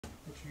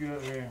you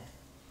got here?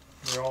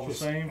 They're all the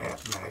same?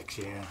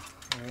 Halfbacks, yeah.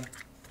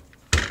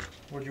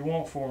 What'd you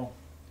want for them?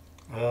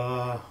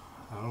 I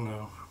don't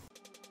know.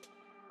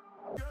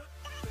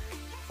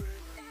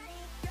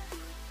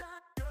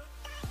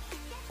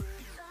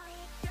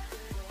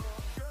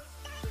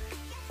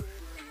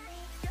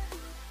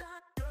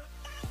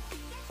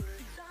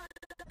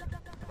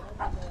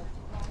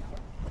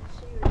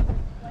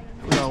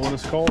 No, what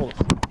it's called?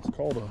 It's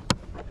called a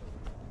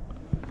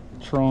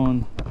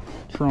Tron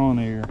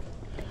Air.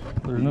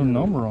 There's no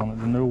number on it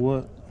to know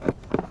what.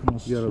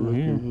 You gotta look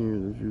in here.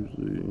 There's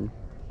usually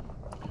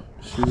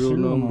serial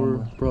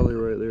number, probably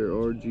right there.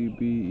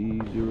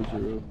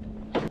 RGBE00.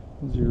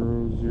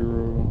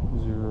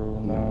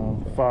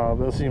 00095.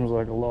 That seems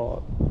like a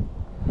lot.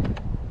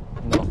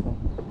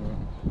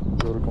 Nothing.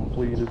 Go to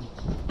completed.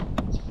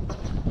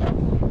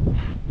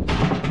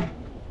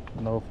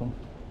 Nothing.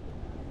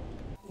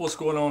 What's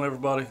going on,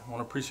 everybody? I want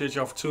to appreciate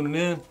y'all for tuning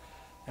in.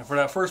 And for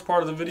that first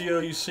part of the video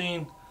you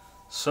seen,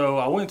 so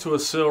I went to a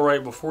sale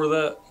right before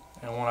that,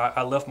 and when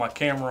I left my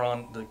camera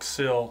on the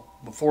sale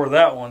before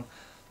that one,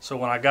 so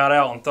when I got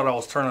out and thought I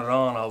was turning it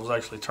on, I was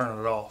actually turning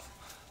it off.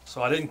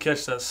 So I didn't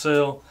catch that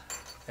sale.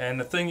 And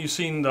the thing you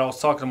seen that I was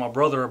talking to my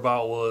brother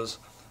about was,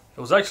 it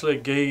was actually a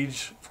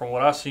gauge, from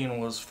what I seen,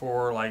 was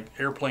for like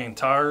airplane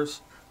tires,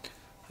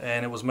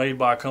 and it was made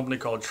by a company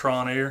called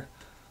Tron Air.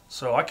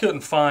 So I couldn't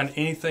find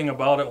anything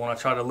about it when I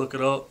tried to look it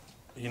up,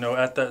 you know,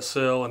 at that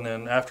sale, and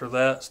then after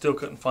that, still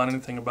couldn't find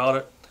anything about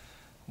it.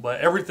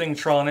 But everything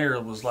Tron Air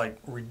was like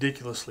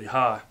ridiculously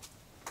high.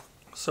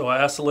 So I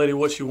asked the lady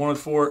what she wanted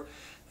for it,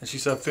 and she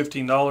said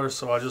 $15.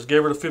 So I just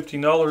gave her the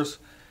 $15,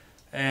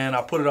 and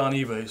I put it on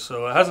eBay.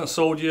 So it hasn't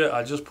sold yet.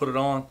 I just put it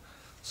on.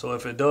 So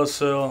if it does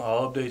sell,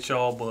 I'll update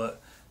y'all.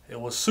 But it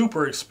was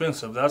super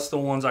expensive. That's the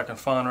ones I can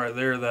find right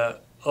there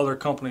that other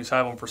companies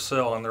have them for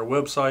sale on their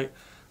website.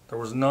 There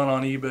was none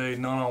on eBay,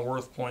 none on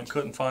WorthPoint.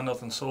 Couldn't find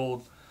nothing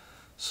sold.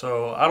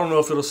 So I don't know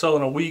if it'll sell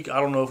in a week. I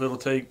don't know if it'll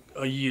take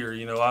a year.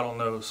 You know, I don't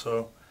know.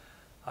 So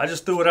I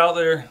just threw it out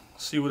there,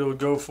 see what it would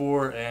go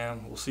for,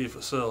 and we'll see if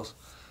it sells.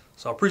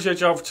 So I appreciate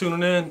y'all for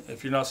tuning in.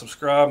 If you're not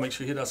subscribed, make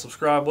sure you hit that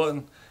subscribe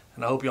button,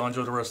 and I hope y'all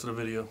enjoy the rest of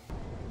the video.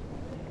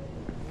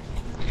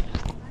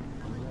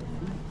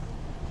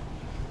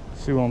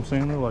 See what I'm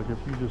saying there? Like if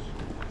you just,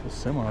 a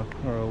semi,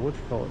 or what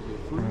you call it?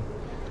 Yeah.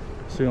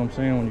 See what I'm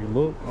saying? When you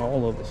look,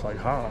 all of it's like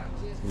high.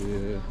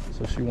 Yeah.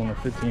 So she wanted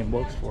 15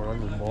 bucks for it. I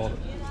just bought it.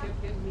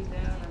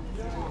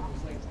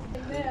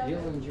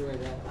 You'll enjoy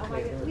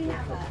that. We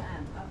have a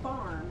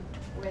farm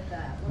with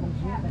a little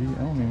cabin. I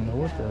don't even know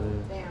what that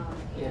is. Down.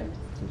 Yeah.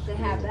 To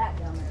have that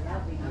down there,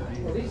 that'd be good.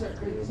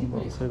 I'm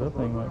about to say that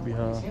thing might be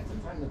high. You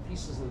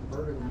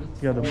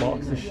got the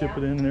boxes, ship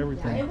it in and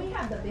everything. And we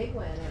have the big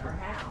one at our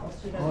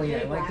house. You know, Oh yeah,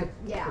 big like one.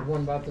 the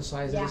one about the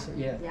size of this?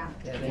 Yeah.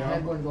 They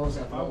had one of those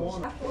at Lowe's.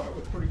 I thought it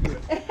was pretty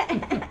good.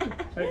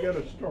 They got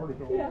it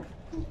started over. Yeah.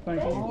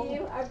 Thank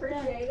you. I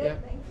appreciate it.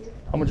 Yep. Thank you.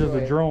 How much is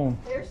the drone?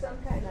 There's some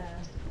kind of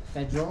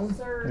That drone?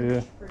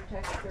 surge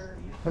protector.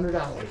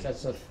 $100.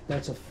 That's a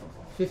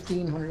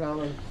 $1,500.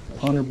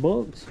 100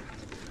 bucks.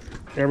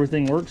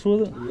 Everything works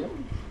with it? Yep.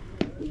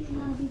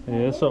 Yeah,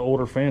 it's an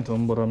older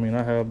Phantom, but I mean,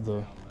 I have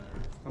the.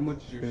 How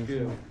much is your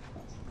scale?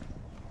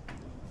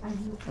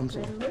 I'm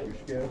sorry. Your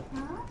scale?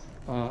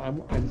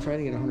 I'm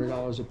trying to get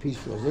 $100 a piece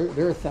for those.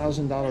 They're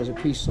 $1,000 a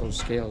piece, those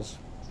scales.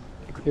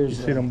 You Here's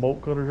see them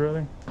bolt cutters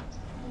ready?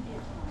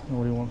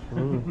 What do you want for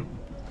those?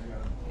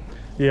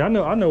 Yeah, I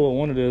know what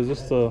one it is.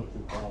 It's the,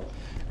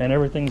 and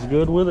everything's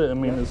good with it. I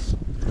mean, it's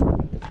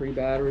 3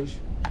 batteries.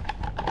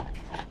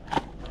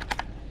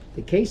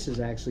 The case is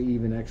actually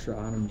even extra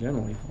on them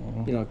generally.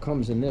 You know, it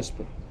comes in this,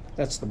 but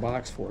that's the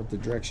box for it. The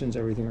directions,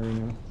 everything are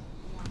in there.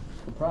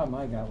 The problem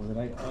I got with it,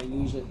 I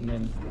use it, and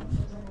then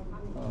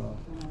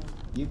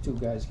you two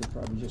guys could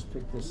probably just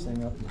pick this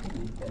thing up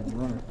and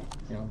run it,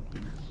 you know.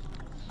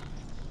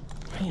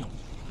 Damn.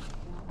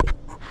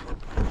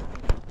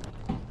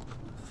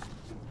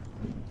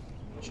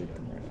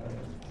 Chicken right out of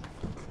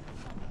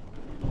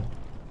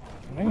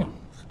it. Man.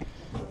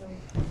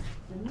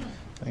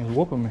 Thing's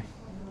whooping me.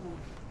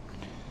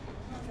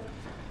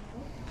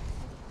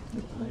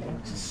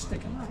 It's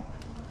sticking out.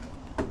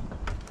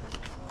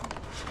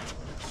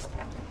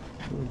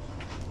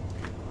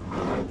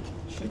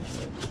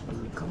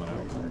 Coming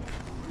out.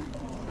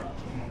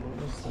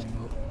 This thing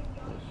up.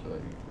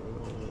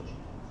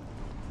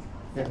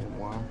 Yeah,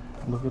 wow.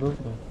 Look it up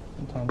though.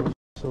 Sometimes it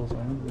sells on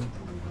eBay.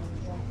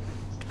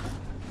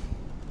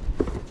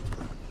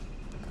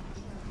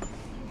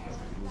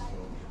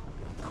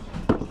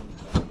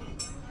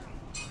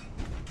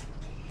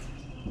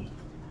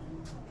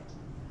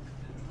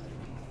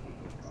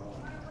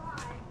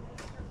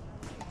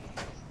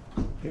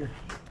 Here,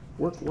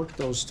 work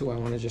those two. I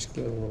want to just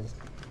get a little.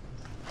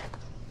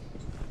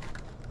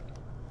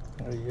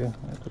 There you go.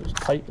 It's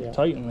tight, Yeah.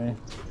 tight in there.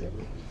 Yeah,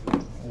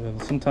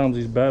 sometimes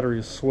these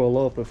batteries swell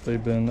up if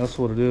they've been. That's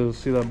what it is.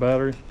 See that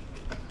battery?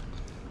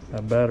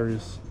 That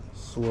battery's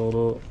swelled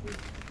up.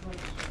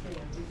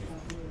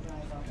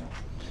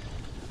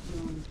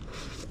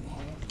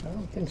 I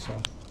don't think so.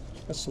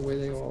 That's the way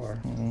they all are.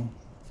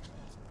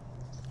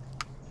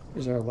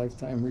 Is our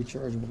lifetime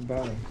rechargeable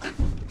battery.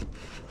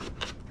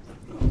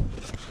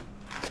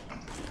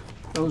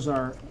 Those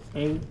are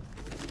A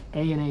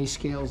and A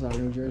scales out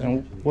of New Jersey.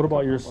 And what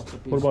about your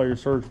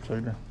surge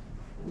protector?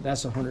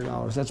 That's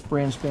 $100. That's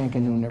brand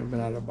spanking new, never been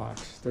out of the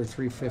box. They're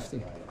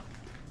 $350.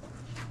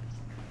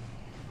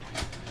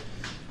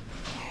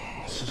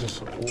 This is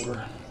just an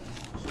order.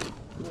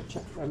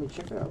 Check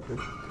it out.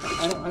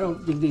 I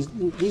don't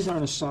think these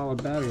aren't a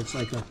solid battery. It's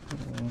like a,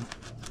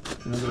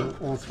 you know,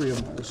 all three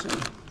of them are the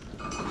same.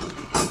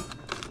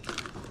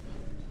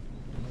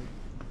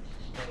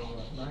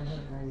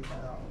 $995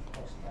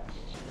 plus tax.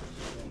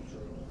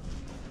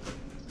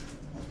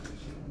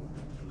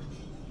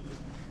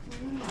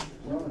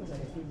 Well,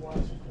 if he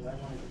wants it, because I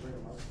want to get rid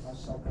of them, I'll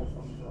sell both of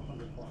them for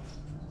 $100.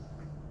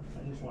 I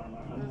just want my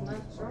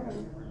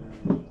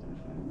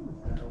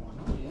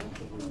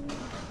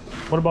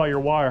What about your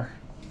wire?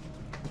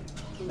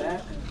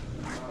 that.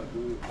 I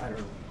don't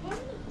know.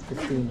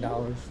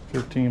 $15.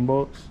 15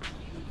 bucks.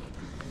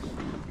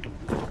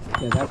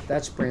 Yeah,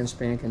 that's brand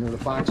spanking new.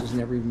 The box has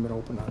never even been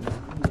opened on that.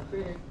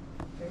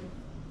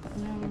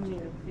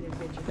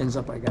 Ends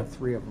up I got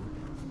 3 of them.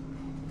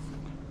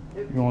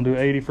 You want to do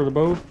 80 for the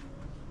both?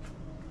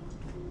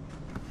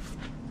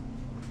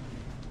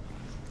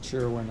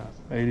 Sure, why not?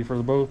 80 for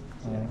the both?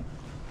 Yeah.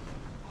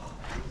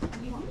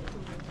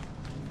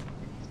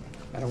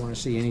 I don't want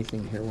to see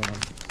anything here when I'm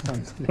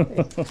done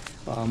today.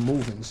 I'm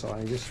moving, so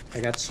I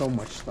got so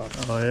much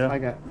stuff. Oh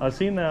yeah. I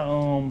seen that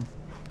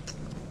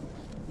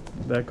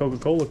that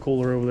Coca-Cola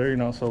cooler over there. You're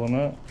not selling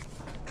that.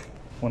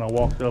 When I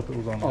walked up, it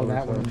was on the Oh, other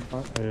that side. one in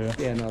front? Yeah.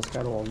 Yeah, no, it's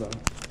got all the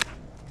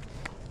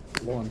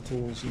lawn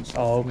tools and stuff.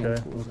 Oh, okay.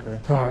 hand tools. Okay.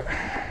 All right.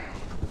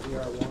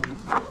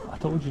 VR1. I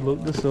told you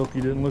look this up.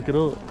 You didn't look it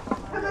up.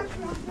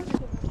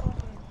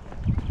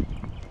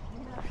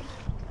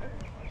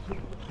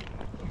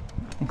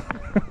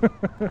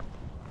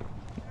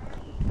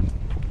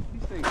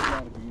 These things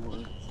gotta be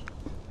worth.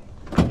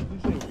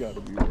 These things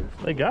gotta be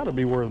worth. They gotta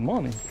be worth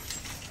money.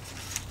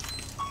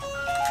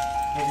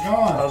 How's it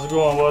going? How's it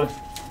going, buddy?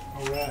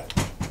 All right.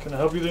 Can I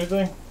help you with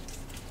anything?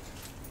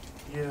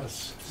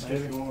 Yes. See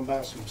if you want to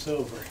buy some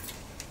silver.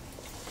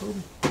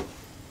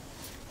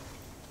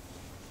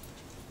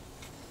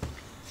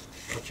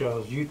 Watch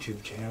y'all's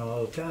YouTube channel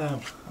all the time.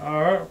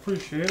 All right,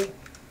 appreciate it.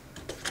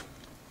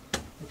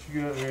 What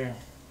you got here?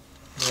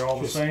 They're all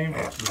the same?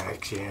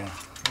 Max, yeah.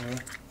 Yeah.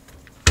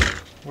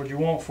 What'd you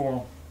want for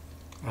them?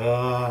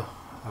 I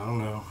don't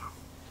know.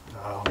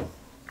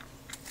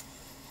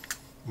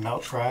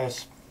 Melt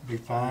price be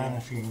fine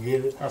if you can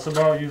get it. That's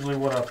about usually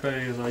what I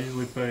pay. I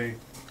usually pay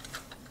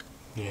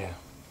Yeah.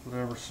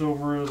 whatever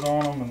silver is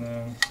on them, and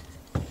then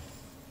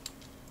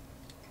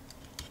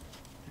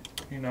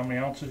you know how many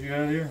ounces you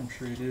had here? I'm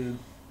sure you did.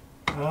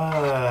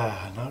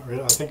 Not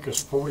really. I think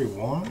it's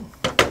 41.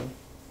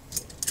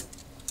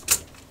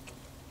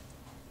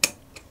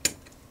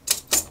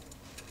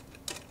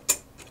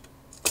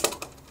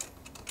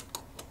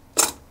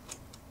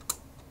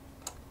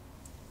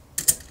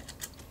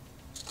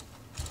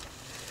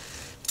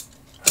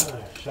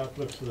 Shop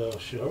looks a little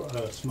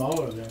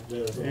smaller than it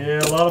does. Yeah,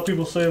 a lot of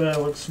people say that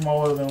it looks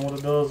smaller than what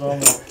it does on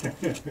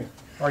the.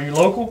 Are you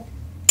local?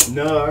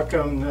 No, I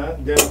come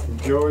down from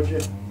Georgia.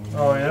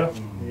 Oh yeah?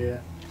 Yeah.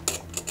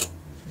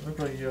 Look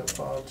like you got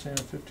 5, 10,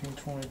 15,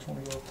 20,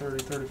 25,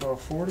 30, 35,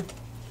 40.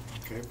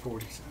 Okay,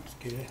 40 sounds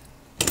good.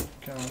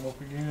 Count them up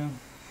again.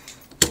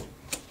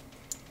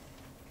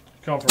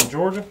 Come from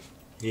Georgia?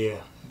 Yeah.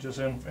 Just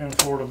in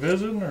Florida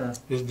visiting, or?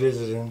 Just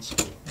visiting. A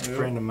Yeah.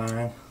 friend of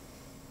mine.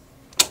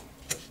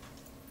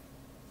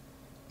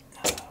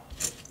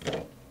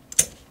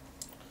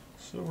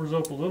 Silver's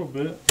up a little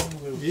bit.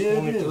 It was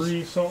Yeah, it is.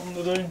 23 something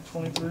today.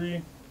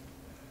 23.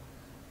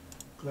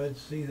 Glad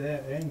to see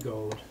that, and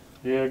gold.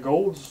 Yeah,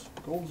 gold's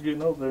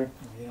getting up there.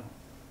 Yeah.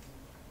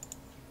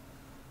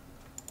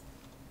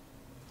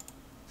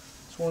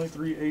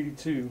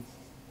 23.82.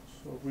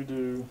 So if we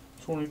do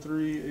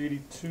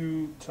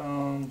 23.82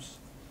 times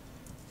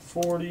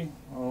 40,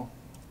 oh,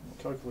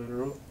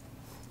 calculator up.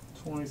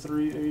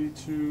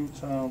 23.82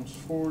 times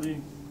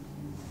 40,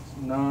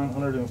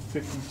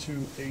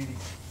 952.80.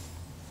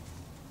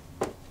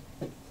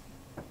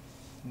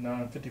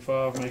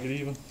 955, make it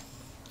even.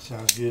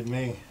 Sounds good to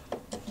me.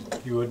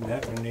 You wouldn't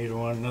happen to need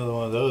another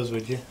one of those,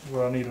 would you?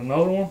 Well, I need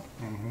another one.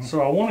 Mm-hmm.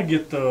 So I want to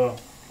get the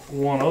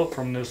one up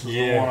from this. Is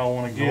the one I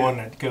want to get. The one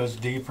that goes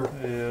deeper.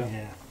 Yeah.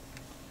 Yeah.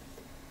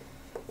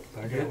 If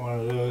I get one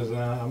of those,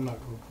 I'm not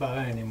going to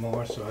buy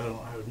anymore, so I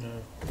don't have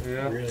no.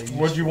 Yeah. Really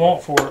What'd you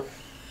want for it?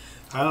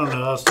 I don't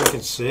know. I was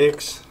thinking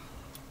 6.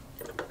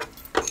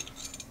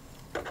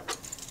 I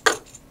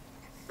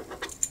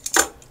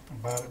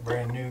bought it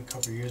brand new a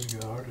couple years ago.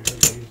 I hardly ever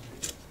used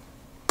it.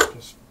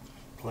 Just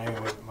playing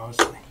with it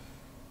mostly.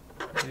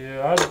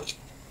 Yeah,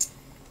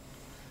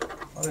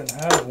 I didn't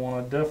have one.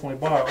 I'd definitely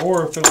buy it.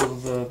 Or if it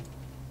was the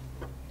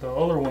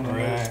other one,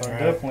 Right, I'd right.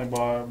 definitely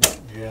buy it. But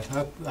Yeah,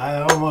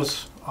 I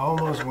almost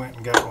went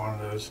and got one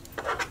of those.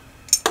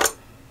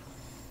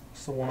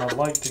 it's the one I'd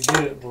like to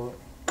get, but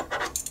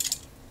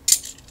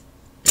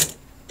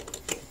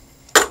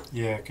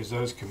Yeah, because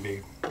those can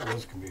be 4,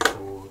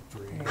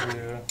 3.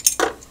 Yeah.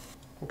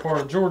 What part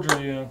of Georgia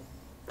are you in?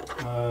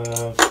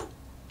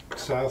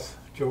 South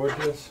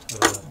Georgia,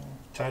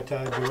 Tye,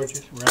 Georgia,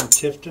 around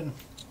Tifton.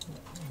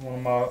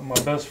 One of my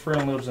best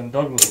friend lives in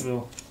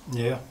Douglasville,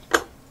 Yeah.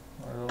 right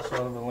outside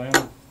of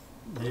Atlanta.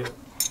 Yeah.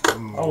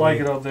 I like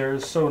it up there.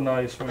 It's so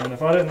nice, man.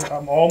 If I didn't,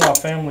 all my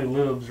family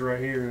lives right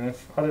here, and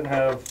if I didn't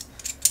have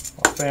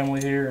my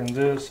family here and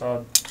this,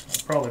 I'd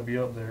probably be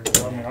up there.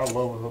 I mean, I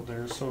love it up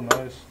there. It's so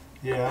nice.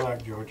 Yeah, I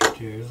like Georgia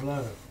too. There's a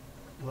lot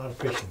of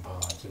fishing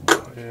ponds in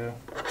Georgia.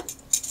 Yeah.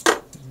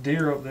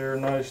 Deer up there are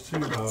nice too.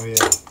 Oh yeah.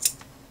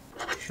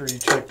 I'm sure you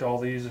checked all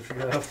these if you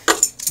have.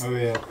 Oh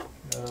yeah.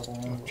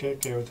 One. I've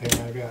checked everything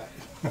I got.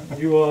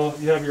 You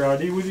have your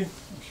ID with you?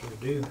 I sure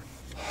do.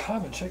 I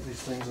haven't checked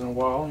these things in a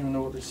while. I don't even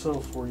know what they sell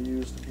for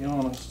used, to be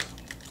honest.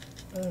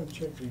 I haven't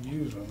checked the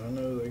used one. I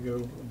know they go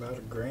about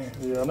 $1,000.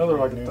 Yeah, I know they're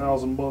like New.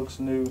 $1,000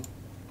 new.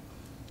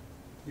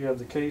 You have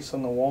the case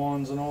and the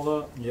wands and all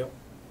that. Yep.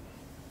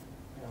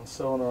 Yeah, I'm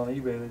selling it on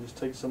eBay. They just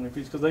take so many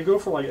pieces because they go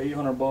for like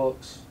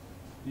 $800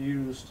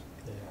 used.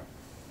 Yeah.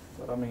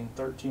 But I mean,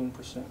 13%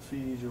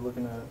 fees. You're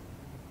looking at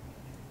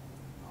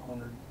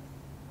 100,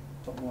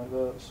 something like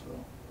that. So.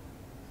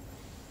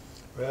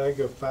 Well, I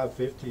go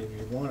 $550 if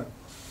you want it.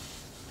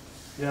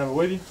 You have it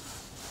with you?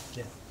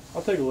 Yeah.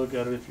 I'll take a look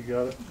at it if you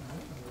got it.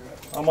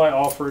 I might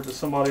offer it to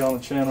somebody on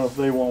the channel if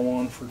they want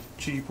one for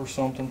cheap or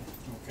something.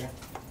 Okay.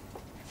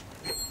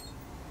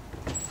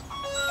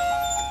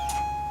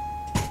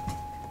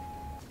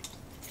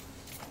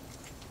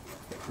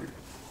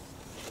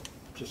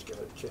 Just got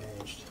it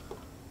changed.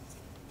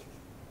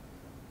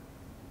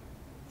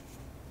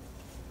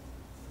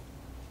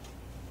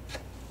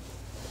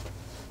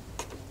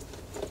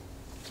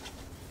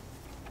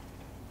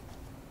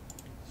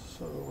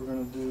 So we're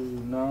gonna do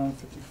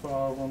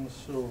 $9.55 on the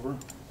silver.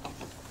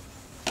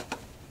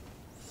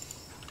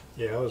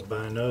 Yeah, I was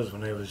buying those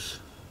when they was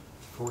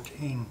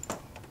 14.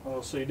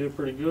 Oh, so you did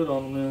pretty good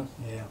on them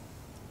Yeah.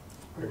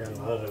 I got a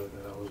lot of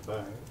it that I was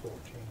buying at 14.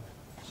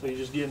 then. So you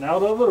just getting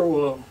out of it or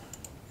what?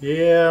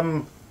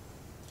 Yeah,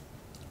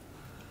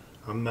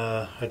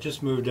 I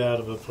just moved out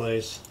of a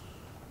place,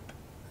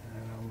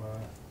 and I'm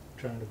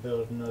trying to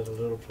build another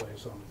little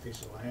place on a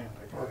piece of land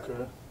I got. Okay.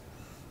 So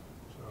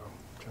I'm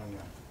trying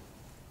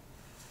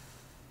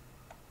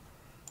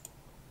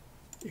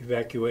to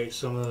evacuate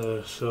some of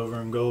the silver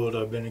and gold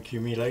I've been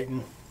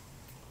accumulating.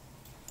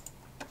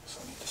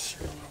 So I need the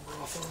serial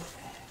number off of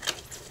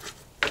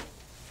it.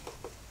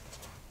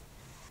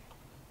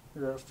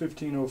 You're at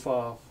 1505.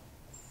 All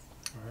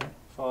right.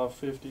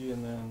 550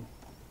 and then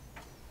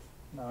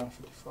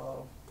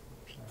 955.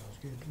 Sounds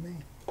good to me.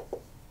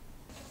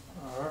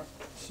 Alright,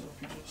 so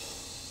if you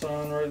just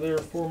sign right there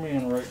for me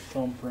and write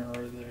thumbprint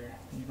right there.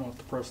 You don't have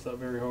to press that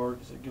very hard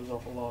because it gives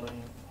off a lot of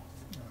ink.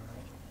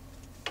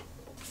 All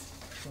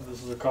So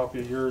this is a copy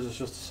of yours, it's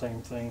just the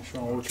same thing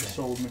showing what you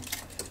sold me.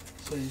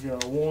 So you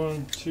got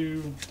 1,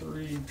 2,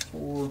 3,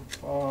 4,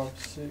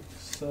 5, 6,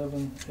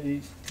 7,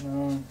 8,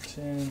 9,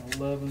 10,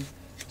 11,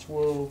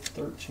 12,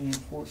 13,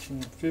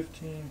 14,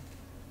 15,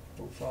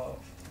 05.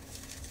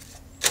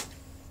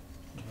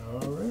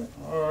 right.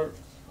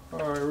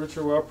 Alright,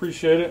 Richard, well I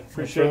appreciate it.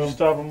 Appreciate you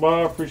stopping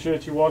by,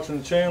 appreciate you watching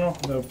the channel.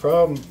 No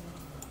problem.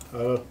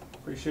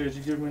 Appreciate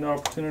you giving me the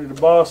opportunity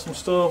to buy some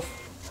stuff.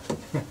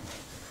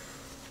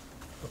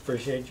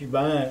 Appreciate you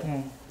buying it.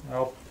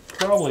 I'll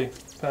probably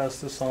pass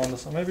this on to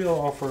some, maybe I'll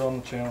offer it on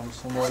the channel to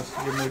somebody,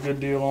 give me a good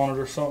deal on it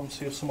or something,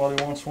 see if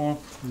somebody wants one.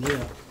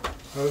 Yeah.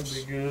 That'd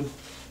be good.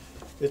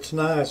 It's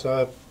nice.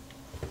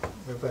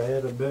 If I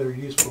had a better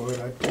use for it,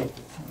 I'd keep it.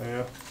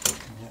 Yeah.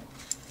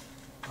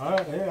 All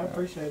right. Yeah, I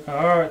appreciate it.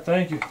 Alright,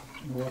 thank you.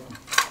 You're welcome.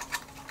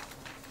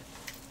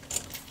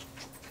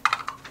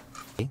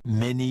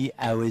 Many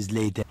hours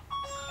later.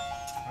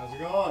 How's it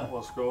going?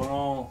 What's going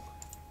on?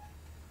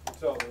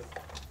 So,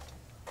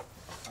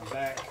 I'm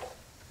back.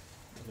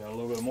 Got a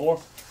little bit more?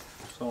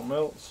 Something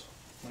else?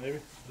 Maybe?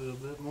 A little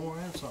bit more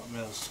and something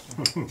else.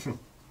 If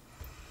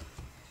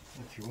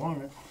you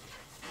want it.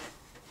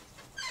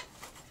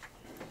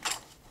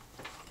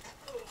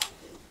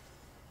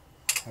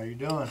 How you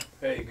doing?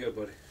 Hey, good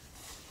buddy.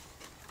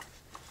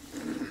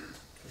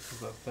 This is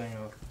that thing,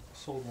 I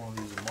sold one of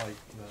these to Mike,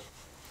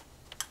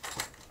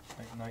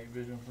 that night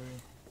vision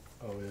thing.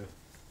 Oh yeah.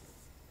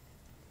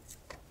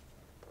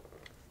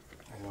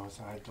 I know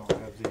I don't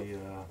have the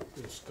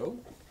The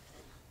scope?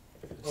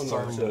 Oh, no,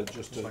 thermal. it's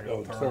just It's a like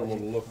a thermal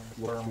look.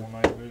 Thermal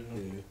night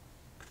vision.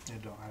 Yeah. I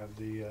don't have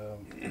the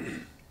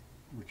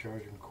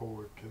recharging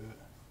cord to it.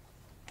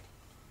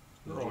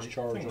 They're You all, just I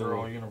charge think them. they're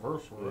all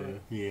universal,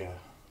 right? Yeah.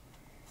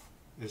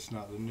 It's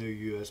not the new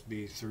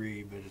USB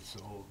 3, but it's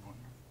the old one.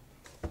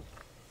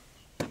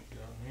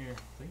 Down here. I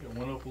think it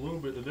went up a little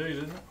bit today,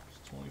 didn't it? It's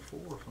 24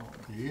 or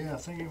something. Yeah, I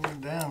think it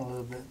went down a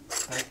little bit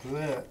after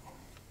that.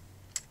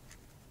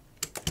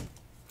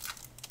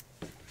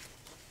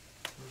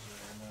 Where's it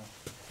at now?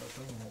 That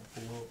thing won't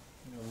pull up.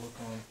 You gotta look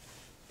on.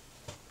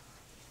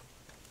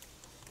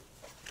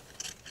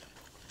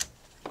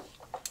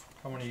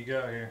 How many you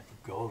got here?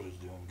 Gold is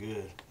doing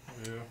good.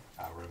 Yeah.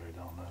 I really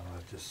don't know.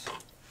 I just 5,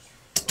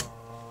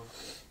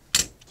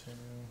 10.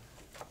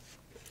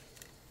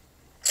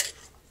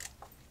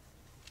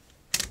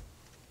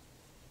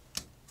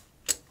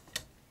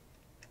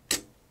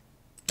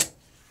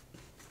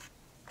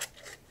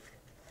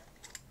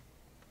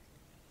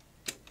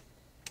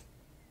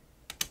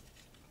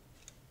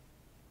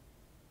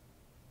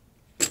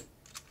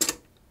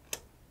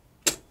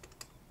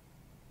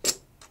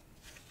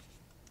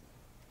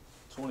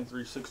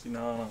 $23.69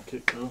 on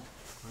Kickco.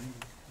 I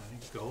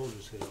think gold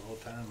just hit an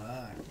all-time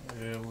high.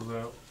 Yeah, it was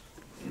out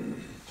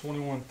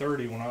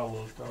 $21.30 when I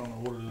looked. I don't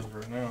know what it is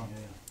right now.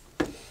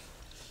 Yeah.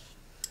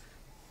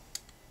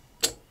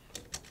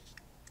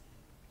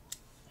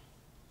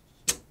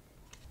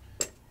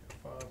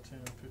 $5, 10,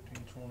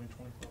 15, 20,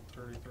 25,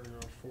 30, 30,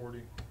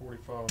 40,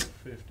 45,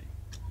 50. 1,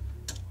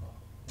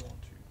 2, 3,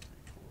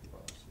 4,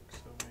 5, 6,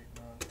 7, 8,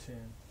 9, 10.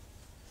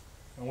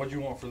 And what'd you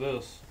want for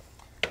this?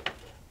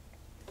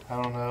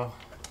 I don't know.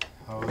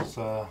 I was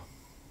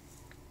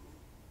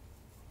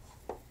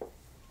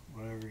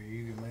whatever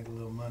you can make a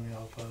little money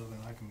off of,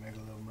 and I can make a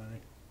little money.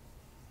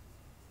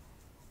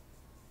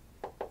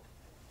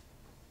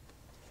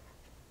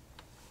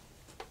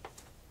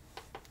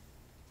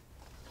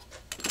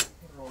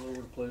 They're all over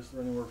the place.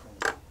 They're anywhere from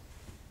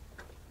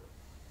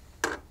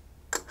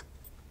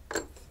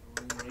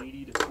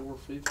 380 to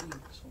 450,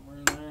 somewhere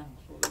in there.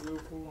 That's what they go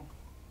for.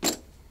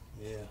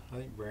 Yeah, I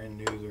think brand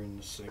new they're in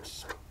the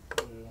 6.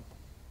 Yeah.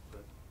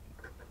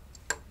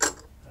 I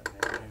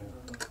never knew.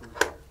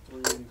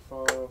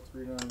 385,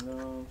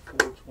 399,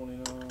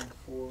 429,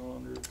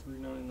 400,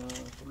 399,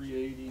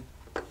 380,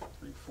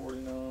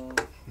 349.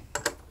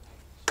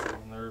 So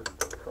and they're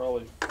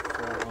probably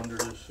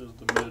 400-ish is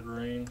the mid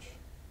range.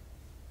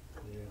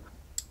 Yeah.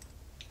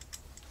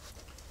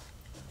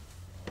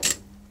 Is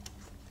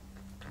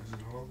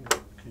it hog?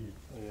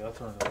 Yeah, I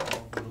turned it on.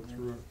 Look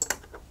through it.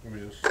 I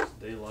mean, it's, It's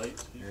daylight.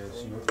 So you yeah,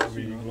 it's probably not, can I mean,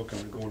 see you it. can look in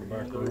the, go in the back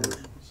Hand room. over, Or, you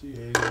can see Yeah,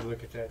 it. you can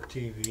look at that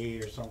TV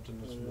or something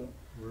that's Yeah.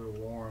 real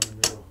warm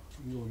and real.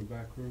 you go in the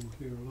back room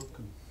too,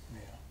 looking.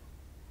 Yeah.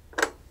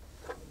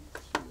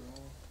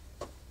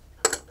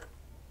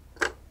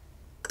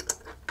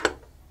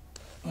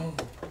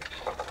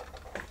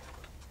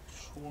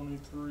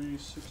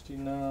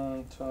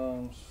 $23.69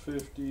 times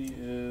 50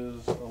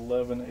 is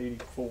 $11.84.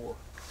 So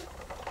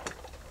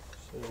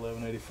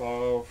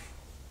 $11.85,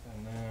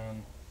 and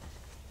then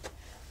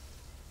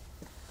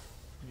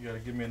you got to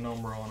give me a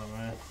number on it,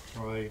 man.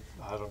 Right.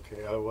 I don't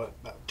care. What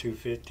about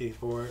 $250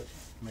 for it?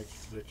 Let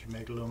you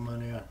make a little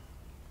money.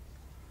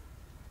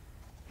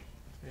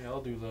 Yeah,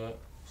 I'll do that.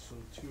 So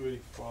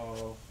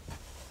 $2.85.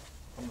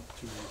 I'm at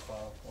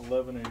 $2.85.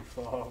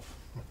 $11.85.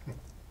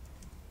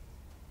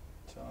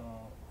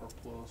 Or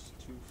plus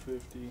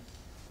 $2.50.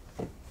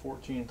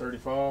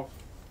 $14.35.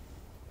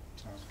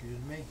 Sounds good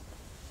to me.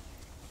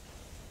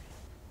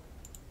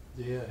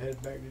 Yeah, head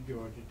back to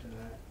Georgia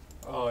tonight.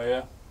 Oh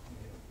yeah.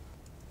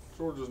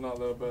 Georgia's not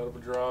that bad of a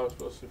drive,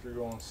 especially if you're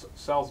going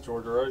South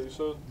Georgia, right? You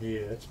said.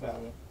 Yeah, it's about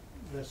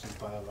less than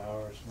 5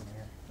 hours from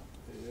here.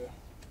 Yeah.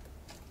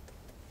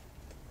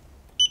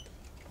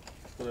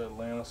 Go to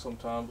Atlanta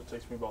sometimes. It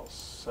takes me about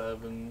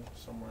 7,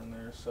 somewhere in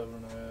there,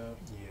 7.5.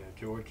 Yeah,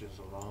 Georgia's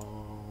a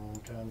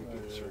long time to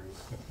get Yeah. through.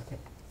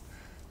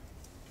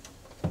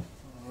 All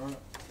right.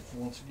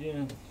 Once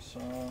again,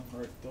 sign,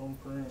 right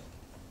thumbprint.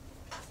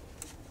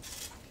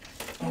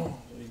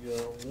 You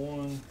got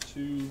 1,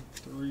 2,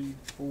 3,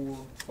 4,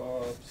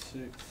 5,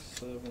 6,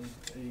 7,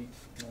 8, 9,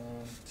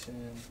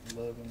 10,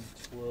 11,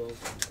 12,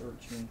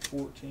 13,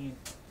 14,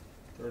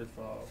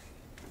 35. All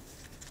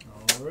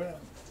right.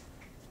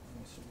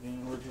 Once again,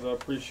 Richard, I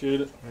appreciate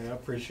it. Hey, I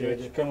appreciate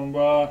you it. coming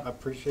by. I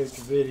appreciate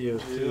the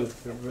videos too. Yeah.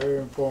 They're very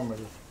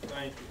informative.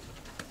 Thank you.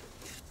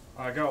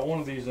 I got one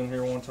of these in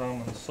here one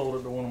time and sold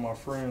it to one of my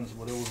friends,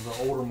 but it was the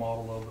older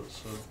model of it,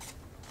 so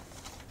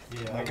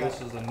Yeah, I guess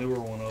this is the newer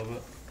one of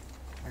it.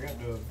 I got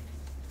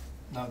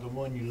not the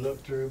one you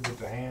look through, but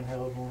the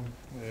handheld one.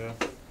 Yeah.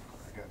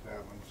 I got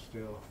that one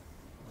still.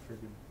 I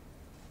figured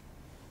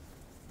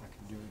I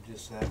could do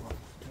just that one.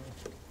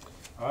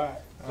 All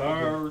right. All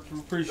right, Richard,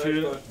 appreciate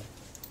it. bud.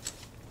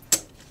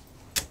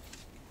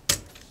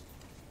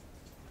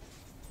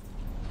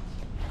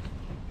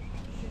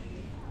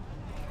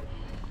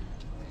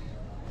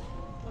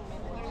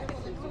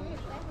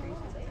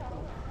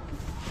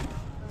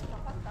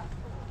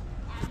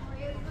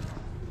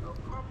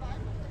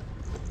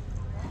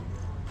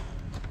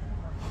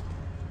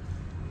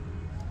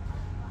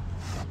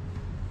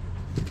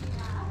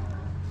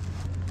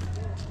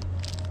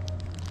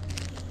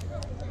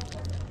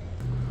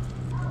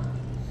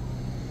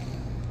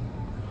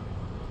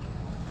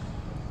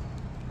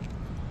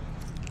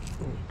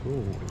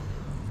 Cool.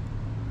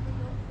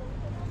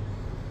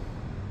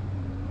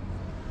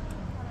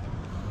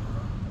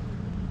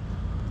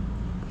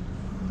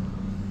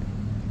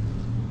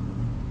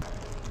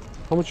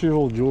 How much is your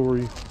whole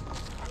jewelry?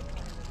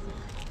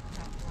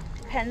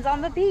 Depends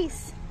on the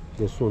piece.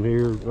 This one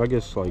here, I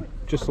guess like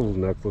just little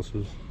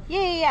necklaces.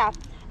 Yeah.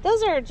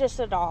 Those are just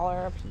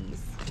 $1 a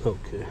piece.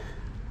 Okay.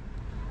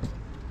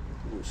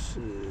 Let's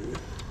see.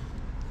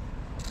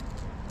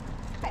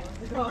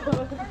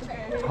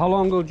 How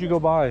long ago did you go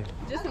by?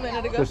 Just a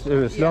minute ago. Just,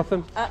 and it's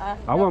nothing?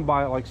 I went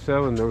by at like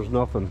 7, there was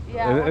nothing.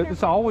 Yeah, And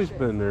it's always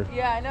been there.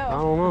 Yeah, I know. I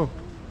don't know.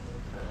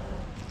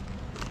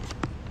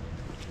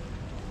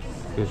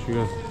 Guess you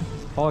got,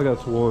 all I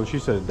got's one. She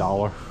said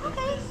 $1.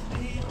 Okay.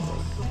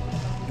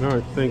 All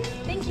right, thanks.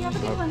 Thank you. Have a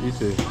good one. You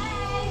too.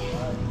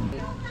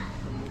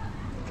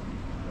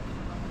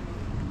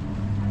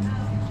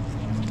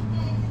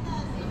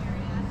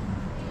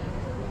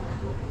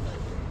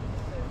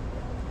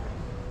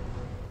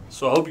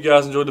 So I hope you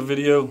guys enjoyed the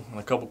video, and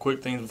a couple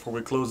quick things before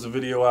we close the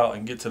video out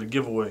and get to the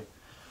giveaway.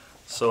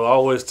 So I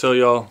always tell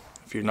y'all,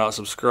 if you're not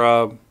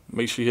subscribed,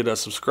 make sure you hit that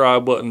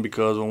subscribe button,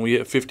 because when we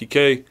hit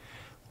 50K,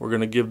 we're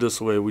going to give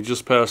this away. We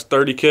just passed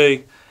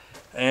 30K,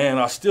 and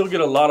I still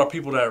get a lot of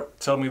people that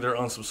tell me they're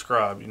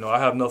unsubscribed. You know, I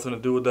have nothing to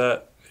do with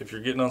that. If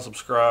you're getting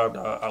unsubscribed,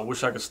 I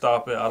wish I could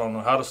stop it. I don't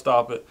know how to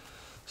stop it.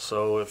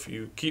 So if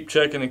you keep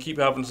checking and keep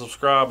having to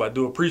subscribe, I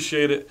do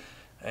appreciate it.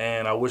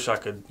 And I wish I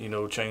could, you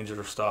know, change it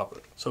or stop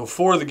it. So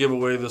for the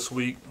giveaway this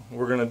week,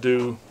 we're going to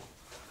do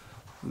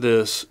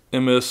this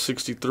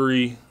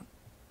MS63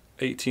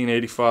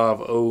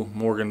 1885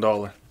 Morgan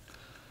dollar.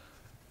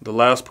 The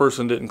last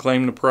person didn't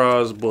claim the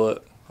prize,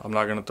 but I'm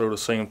not going to throw the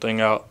same thing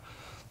out.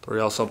 Throw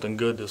y'all something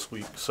good this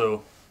week.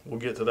 So we'll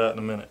get to that in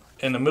a minute.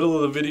 In the middle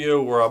of the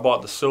video where I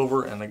bought the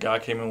silver and the guy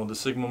came in with the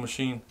Sigma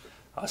machine,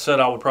 I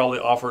said I would probably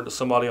offer it to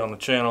somebody on the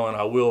channel, and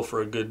I will,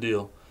 for a good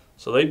deal.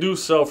 So they do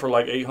sell for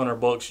like 800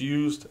 bucks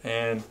used,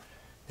 and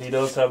he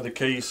does have the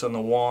case and the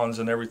wands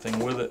and everything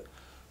with it.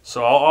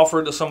 So I'll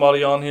offer it to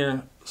somebody on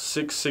here,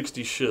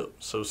 $660 ship.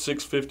 So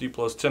 $650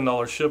 plus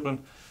 $10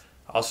 shipping.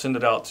 I'll send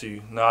it out to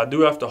you. Now I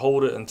do have to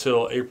hold it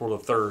until April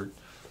the 3rd.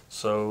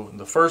 So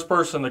the first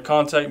person to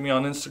contact me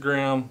on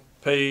Instagram,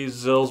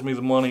 pays, Zells me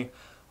the money,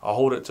 I'll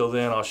hold it till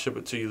then. I'll ship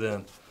it to you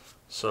then.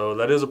 So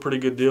that is a pretty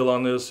good deal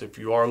on this. If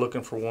you are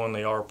looking for one,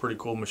 they are pretty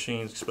cool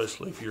machines,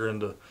 especially if you're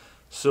into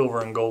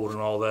silver and gold and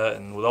all that.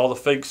 And with all the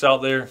fakes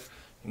out there,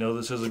 you know,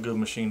 this is a good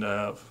machine to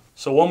have.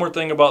 So one more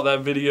thing about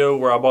that video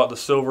where I bought the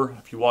silver.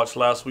 If you watched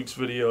last week's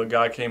video, a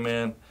guy came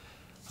in.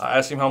 I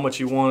asked him how much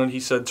he wanted. He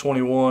said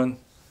 21.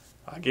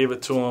 I gave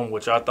it to him,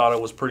 which I thought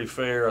it was pretty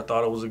fair. I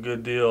thought it was a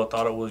good deal. I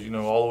thought it was, you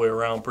know, all the way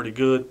around pretty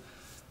good.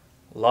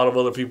 A lot of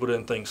other people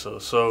didn't think so.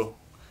 So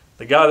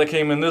the guy that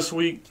came in this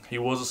week, he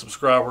was a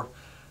subscriber.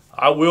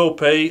 I will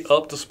pay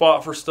up to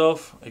spot for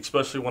stuff,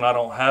 especially when I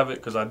don't have it,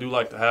 because I do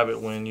like to have it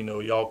when, you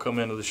know, y'all come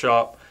into the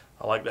shop.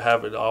 I like to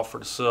have it offer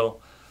to sell.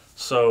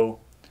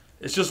 So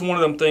it's just one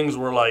of them things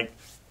where, like,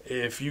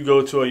 if you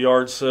go to a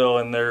yard sale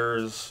and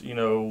there's, you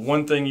know,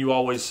 one thing you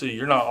always see,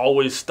 you're not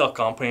always stuck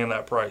on paying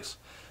that price.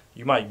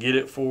 You might get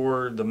it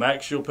for the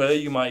max you'll pay.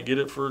 You might get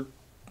it for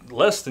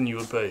less than you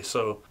would pay.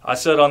 So I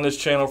said on this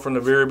channel from the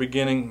very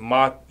beginning,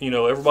 you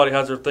know, everybody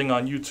has their thing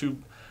on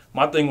YouTube.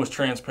 My thing was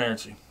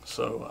transparency.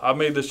 So I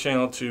made this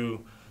channel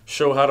to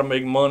show how to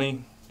make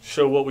money,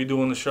 show what we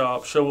do in the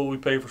shop, show what we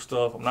pay for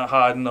stuff. I'm not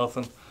hiding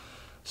nothing.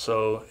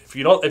 So if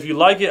you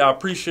like it, I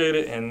appreciate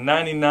it. And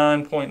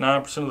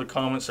 99.9% of the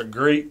comments are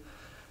great.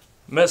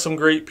 Met some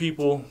great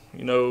people,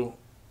 you know,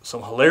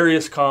 some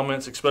hilarious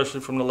comments, especially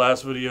from the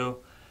last video.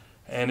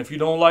 And if you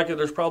don't like it,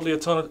 there's probably a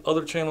ton of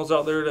other channels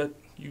out there that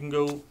you can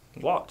go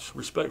watch,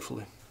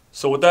 respectfully.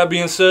 So with that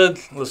being said,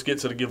 let's get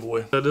to the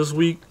giveaway. This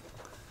week,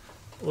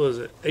 what is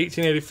it,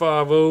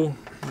 1885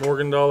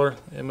 Morgan dollar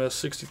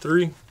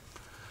MS63.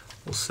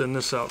 We'll send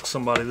this out to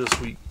somebody this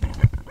week.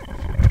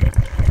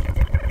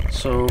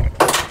 So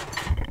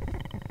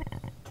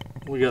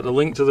we got the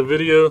link to the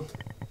video.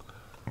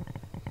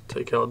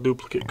 Take out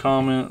duplicate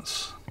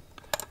comments,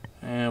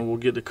 and we'll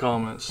get the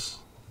comments.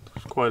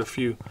 There's quite a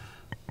few.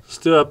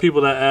 Still have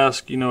people that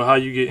ask, you know, how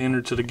you get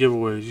entered to the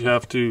giveaways. You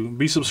have to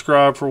be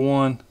subscribed for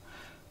one,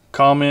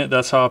 comment,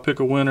 that's how I pick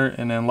a winner,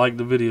 and then like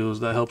the videos.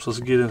 That helps us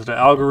get into the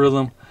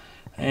algorithm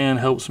and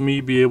helps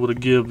me be able to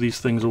give these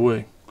things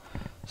away.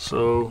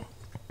 So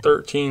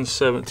 13,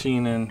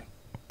 17 in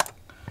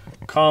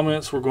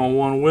comments. We're going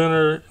one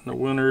winner, and the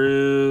winner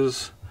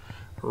is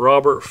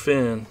Robert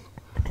Finn.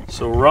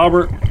 So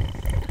Robert,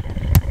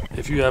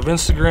 if you have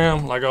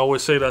Instagram, like I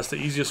always say, that's the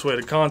easiest way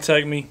to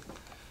contact me.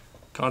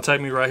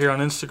 Contact me right here on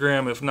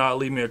Instagram. If not,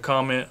 leave me a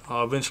comment.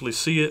 I'll eventually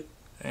see it,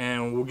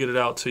 and we'll get it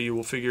out to you.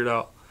 We'll figure it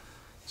out.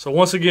 So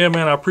once again,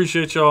 man, I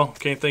appreciate y'all.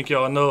 Can't thank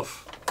y'all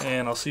enough,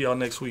 and I'll see y'all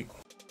next week.